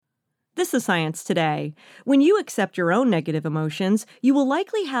Here's the science today. When you accept your own negative emotions, you will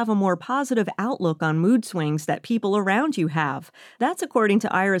likely have a more positive outlook on mood swings that people around you have. That's according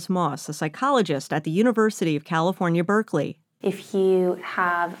to Iris Moss, a psychologist at the University of California, Berkeley. If you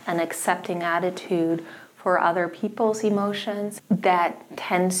have an accepting attitude for other people's emotions, that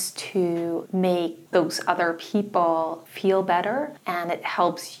tends to make those other people feel better, and it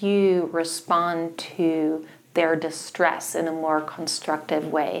helps you respond to their distress in a more constructive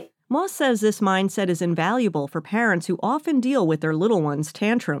way. Moss says this mindset is invaluable for parents who often deal with their little ones'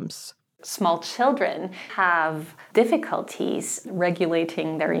 tantrums. Small children have difficulties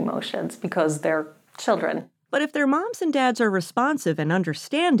regulating their emotions because they're children. But if their moms and dads are responsive and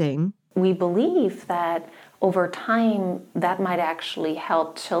understanding, we believe that over time that might actually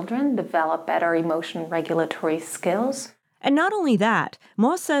help children develop better emotion regulatory skills. And not only that,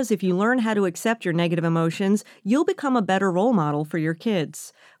 Moss says if you learn how to accept your negative emotions, you'll become a better role model for your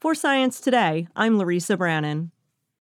kids. For Science Today, I'm Larissa Brannon.